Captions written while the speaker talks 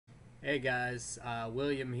Hey guys,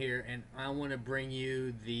 William here, and I want to bring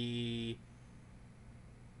you the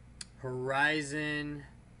Horizon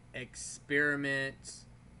experiment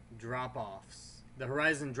drop-offs. The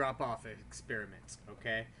Horizon drop-off experiments,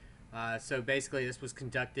 okay? So basically this was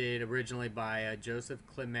conducted originally by Joseph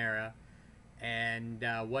Klimera, and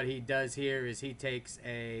what he does here is he takes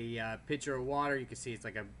a pitcher of water. You can see it's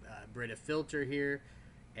like a Brita filter here,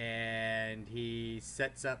 and he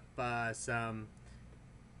sets up some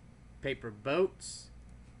paper boats,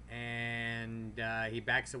 and he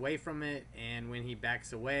backs away from it, and when he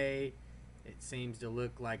backs away it seems to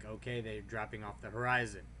look like okay, they're dropping off the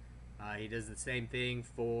horizon. He does the same thing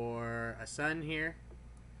for a sun here,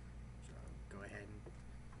 so go ahead and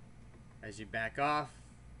as you back off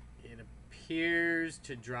it appears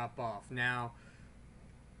to drop off. Now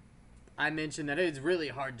I mentioned that it's really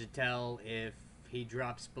hard to tell if he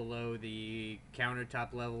drops below the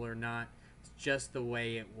countertop level or not. Just the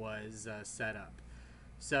way it was set up.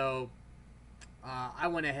 So I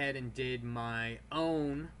went ahead and did my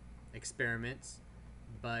own experiments,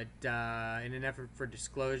 but in an effort for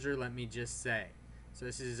disclosure, let me just say, so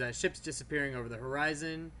this is ships disappearing over the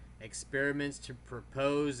horizon, experiments to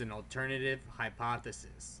propose an alternative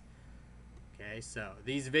hypothesis. Okay, so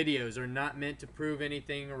these videos are not meant to prove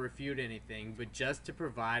anything or refute anything, but just to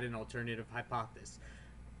provide an alternative hypothesis.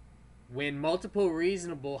 When multiple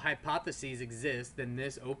reasonable hypotheses exist, then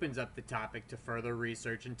this opens up the topic to further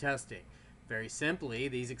research and testing. Very simply,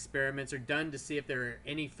 these experiments are done to see if there are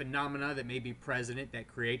any phenomena that may be present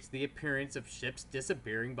that creates the appearance of ships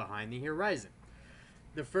disappearing behind the horizon.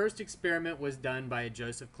 The first experiment was done by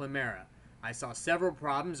Joseph Klimera. I saw several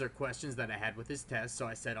problems or questions that I had with his test, so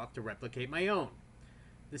I set off to replicate my own.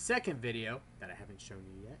 The second video, that I haven't shown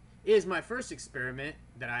you yet, is my first experiment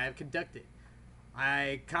that I have conducted.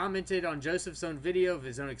 I commented on Joseph's own video of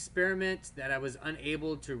his own experiment that I was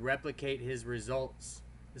unable to replicate his results.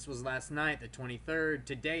 This was last night, the 23rd.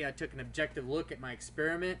 Today I took an objective look at my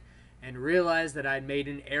experiment and realized that I'd made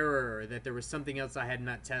an error, that there was something else I had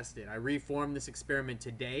not tested. I reformed this experiment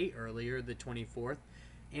today, earlier, the 24th,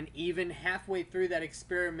 and even halfway through that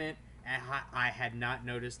experiment, I had not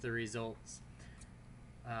noticed the results.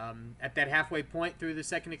 At that halfway point through the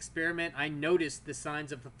second experiment, I noticed the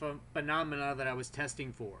signs of the phenomena that I was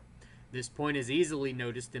testing for. This point is easily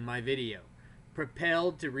noticed in my video.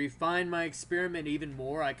 Propelled to refine my experiment even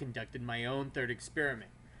more, I conducted my own third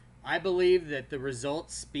experiment. I believe that the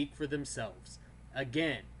results speak for themselves.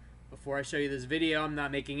 Again, before I show you this video, I'm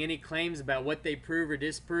not making any claims about what they prove or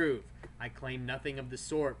disprove. I claim nothing of the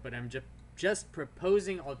sort, but I'm just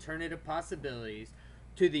proposing alternative possibilities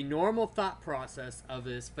to the normal thought process of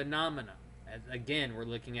this phenomena. Again, we're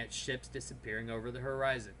looking at ships disappearing over the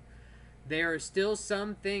horizon. There are still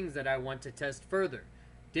some things that I want to test further.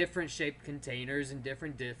 Different shaped containers and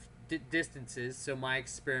different distances, so my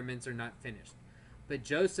experiments are not finished. But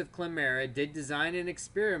Joseph Klimera did design an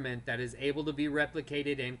experiment that is able to be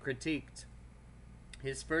replicated and critiqued.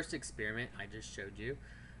 His first experiment, I just showed you.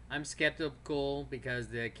 I'm skeptical because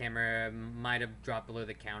the camera might have dropped below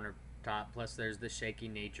the countertop. Plus there's the shaky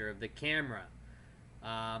nature of the camera.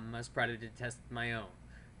 I was proud to test my own.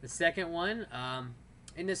 The second one,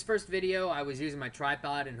 in this first video I was using my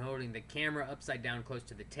tripod and holding the camera upside down close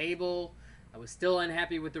to the table. I was still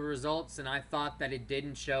unhappy with the results and I thought that it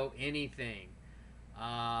didn't show anything.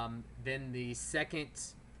 Then the second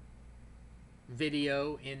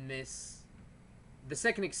video in this, the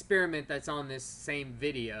second experiment that's on this same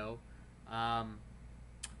video,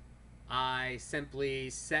 I simply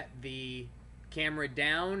set the camera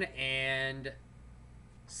down and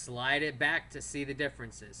slide it back to see the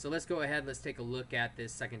differences. So let's go ahead, let's take a look at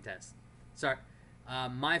this second test. Sorry,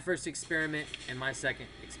 my first experiment and my second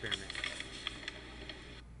experiment.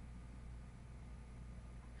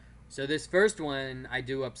 So this first one I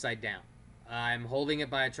do upside down. I'm holding it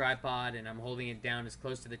by a tripod and I'm holding it down as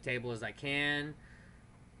close to the table as I can.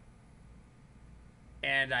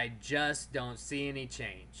 And I just don't see any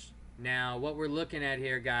change. Now, what we're looking at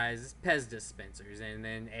here, guys, is Pez dispensers and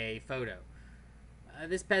then a photo.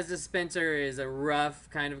 This Pez dispenser is a rough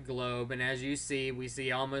kind of globe, and as you see, we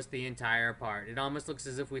see almost the entire part. It almost looks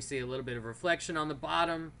as if we see a little bit of reflection on the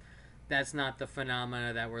bottom. That's not the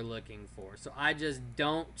phenomena that we're looking for. So I just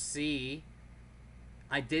don't see,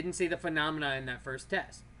 I didn't see the phenomena in that first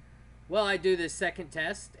test. Well, I do this second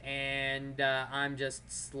test, and I'm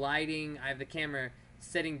just sliding. I have the camera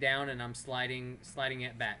sitting down, and I'm sliding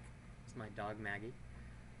it back. My dog Maggie.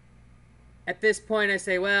 At this point I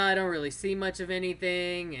say, well, I don't really see much of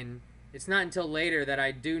anything, and it's not until later that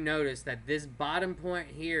I do notice that this bottom point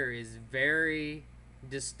here is very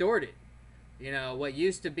distorted. You know, what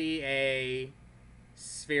used to be a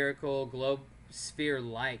spherical globe,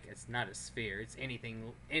 sphere-like. It's not a sphere. It's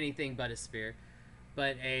anything but a sphere.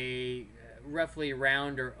 But a roughly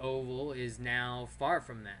round or oval is now far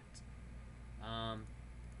from that.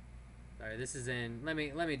 Sorry, this is in. Let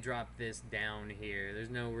me drop this down here. There's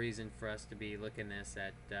no reason for us to be looking this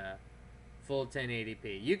at full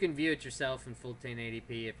 1080p. You can view it yourself in full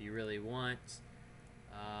 1080p if you really want.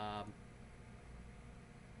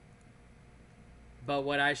 But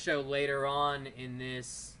what I show later on in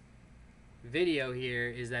this video here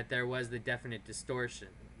is that there was the definite distortion.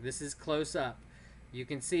 This is close up. You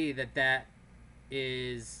can see that that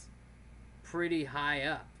is pretty high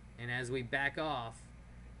up, and as we back off,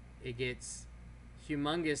 it gets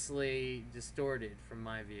humongously distorted from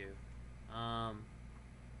my view.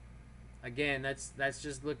 Again, that's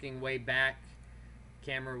just looking way back.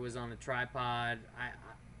 Camera was on a tripod.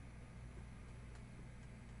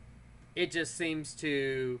 It just seems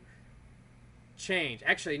to change.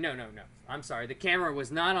 Actually, no. I'm sorry. The camera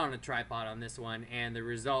was not on a tripod on this one, and the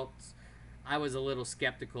results I was a little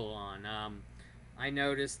skeptical on. I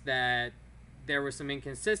noticed that there were some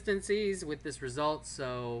inconsistencies with this result,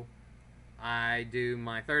 so I do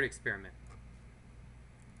my third experiment.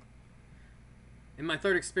 In my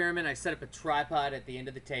third experiment, I set up a tripod at the end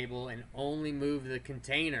of the table and only moved the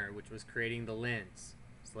container, which was creating the lens.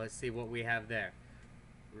 So let's see what we have there.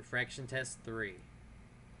 Refraction test 3.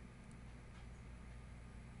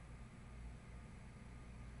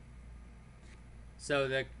 So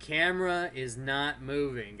the camera is not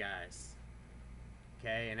moving, guys.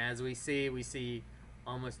 Okay, and as we see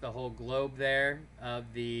almost the whole globe there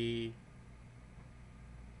of the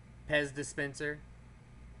Pez dispenser.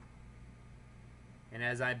 And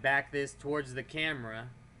as I back this towards the camera,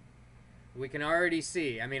 we can already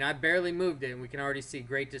see, I mean, I barely moved it, and we can already see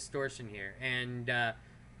great distortion here. And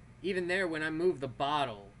even there, when I move the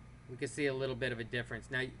bottle, we can see a little bit of a difference.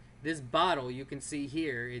 Now, this bottle, you can see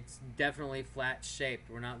here, it's definitely flat shaped.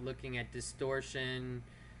 We're not looking at distortion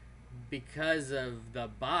because of the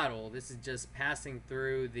bottle. This is just passing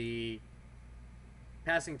through the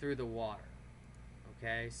water.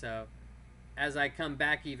 Okay, so as I come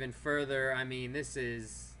back even further, I mean, this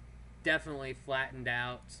is definitely flattened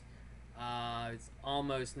out. It's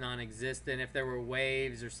almost non-existent. If there were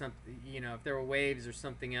waves or something, you know, if there were waves or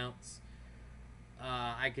something else,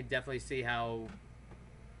 I could definitely see how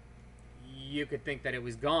you could think that it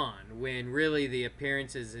was gone, when really the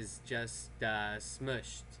appearances is just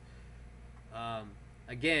smushed.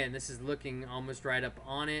 Again, this is looking almost right up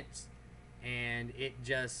on it, and it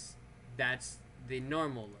just, that's the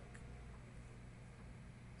normal look.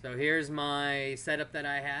 So here's my setup that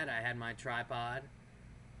I had. I had my tripod.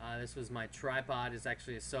 This was my tripod. It's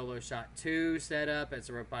actually a Solo Shot 2 setup. It's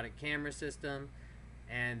a robotic camera system,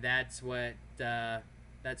 and that's what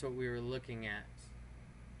we were looking at.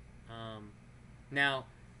 Now,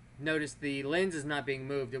 notice the lens is not being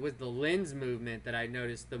moved. It was the lens movement that I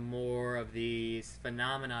noticed the more of these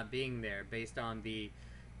phenomena being there based on the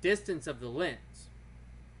distance of the lens.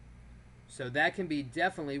 So that can be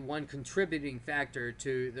definitely one contributing factor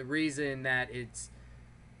to the reason that it's,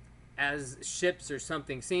 as ships or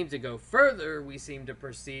something seem to go further, we seem to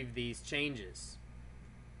perceive these changes.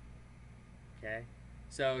 Okay,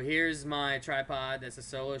 so here's my tripod. That's a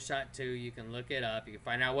Solo Shot 2. You can look it up. You can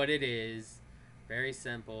find out what it is. Very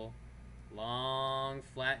simple. Long,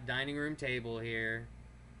 flat dining room table here.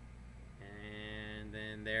 And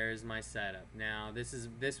then there's my setup. Now,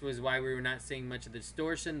 this was why we were not seeing much of the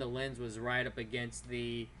distortion. The lens was right up against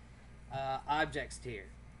the objects here.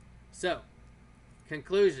 So,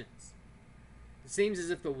 conclusions. It seems as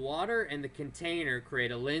if the water and the container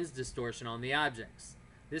create a lens distortion on the objects.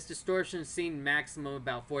 This distortion is seen maximum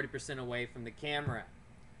about 40% away from the camera.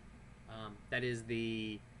 That is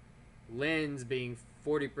the lens being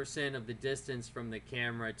 40% of the distance from the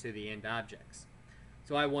camera to the end objects.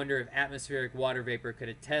 So I wonder if atmospheric water vapor could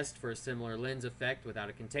attest for a similar lens effect without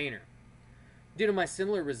a container. Due to my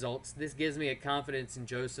similar results, this gives me a confidence in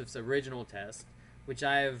Joseph's original test, which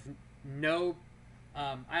I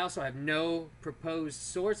also have no proposed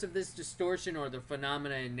source of this distortion or the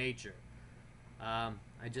phenomena in nature. I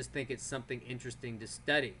just think it's something interesting to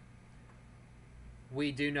study.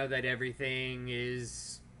 We do know that everything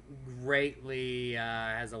is greatly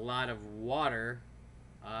has a lot of water,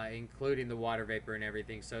 including the water vapor and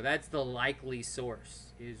everything. So that's the likely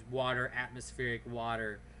source, is water, atmospheric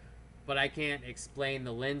water. But I can't explain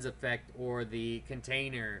the lens effect or the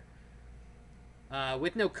container.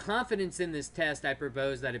 With no confidence in this test, I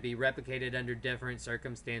propose that it be replicated under different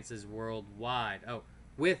circumstances worldwide. Oh,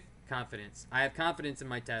 with confidence. I have confidence in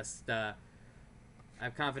my test. I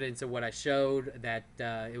have confidence in what I showed, that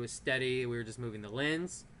it was steady. We were just moving the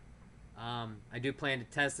lens. I do plan to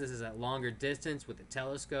test this at longer distance with a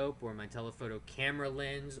telescope or my telephoto camera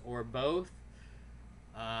lens, or both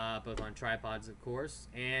on tripods, of course.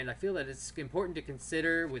 And I feel that it's important to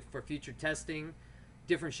consider for future testing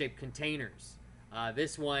different shaped containers.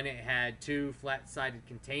 This one, it had 2 flat-sided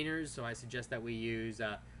containers, so I suggest that we use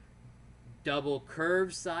double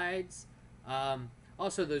curved sides.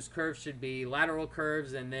 Also, those curves should be lateral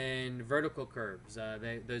curves and then vertical curves.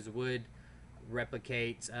 Those would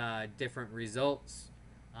replicate different results.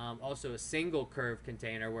 Also, a single curve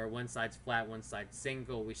container where one side's flat, one side's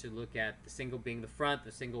single. We should look at the single being the front,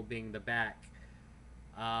 the single being the back.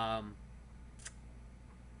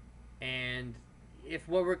 And if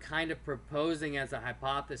what we're kind of proposing as a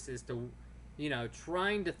hypothesis to,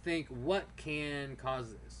 trying to think what can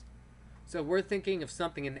cause this. So we're thinking of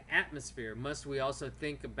something in the atmosphere. Must we also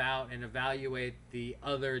think about and evaluate the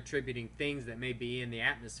other attributing things that may be in the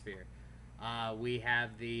atmosphere? We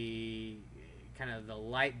have the kind of the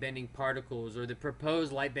light bending particles, or the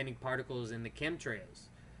proposed light bending particles in the chemtrails.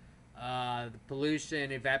 The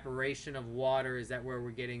pollution, evaporation of water, is that where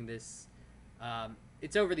we're getting this?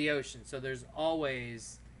 It's over the ocean, so there's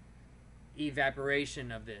always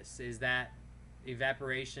evaporation of this. Is that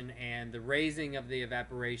evaporation and the raising of the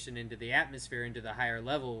evaporation into the atmosphere, into the higher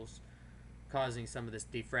levels, causing some of this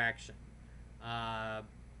diffraction?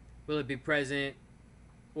 Will it be present,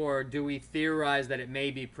 or do we theorize that it may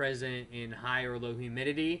be present in high or low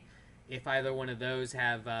humidity? If either one of those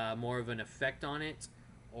have more of an effect on it,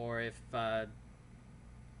 or if the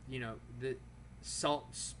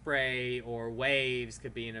salt spray or waves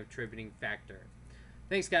could be an attributing factor.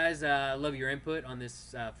 Thanks, guys. I love your input on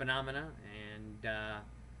this phenomena, and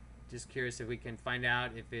just curious if we can find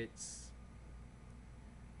out if it's,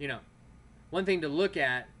 one thing to look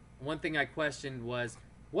at. One thing I questioned was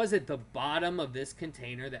it the bottom of this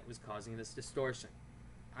container that was causing this distortion?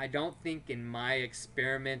 I don't think in my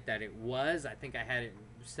experiment that it was. I think I had it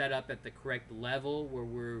set up at the correct level where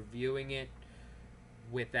we're viewing it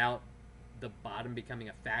without the bottom becoming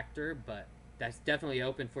a factor, but that's definitely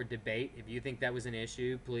open for debate. If you think that was an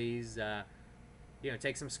issue, please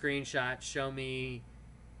take some screenshots, show me,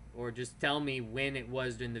 or just tell me when it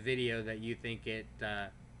was during the video that you think it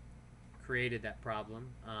created that problem.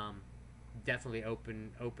 Definitely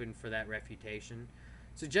open for that refutation.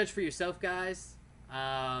 So judge for yourself, guys.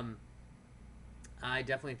 I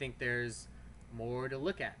definitely think there's more to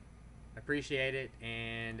look at. Appreciate it,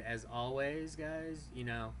 and as always, guys,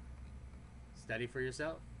 study for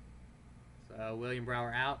yourself. So William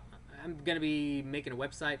Brower out. I'm gonna be making a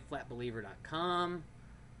website, flatbeliever.com.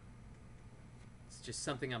 It's just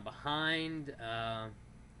something I'm behind.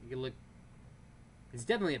 You can look. It's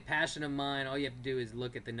definitely a passion of mine. All you have to do is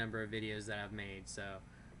look at the number of videos that I've made. So,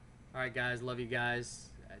 all right, guys, love you guys.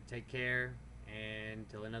 Take care, and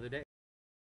till another day.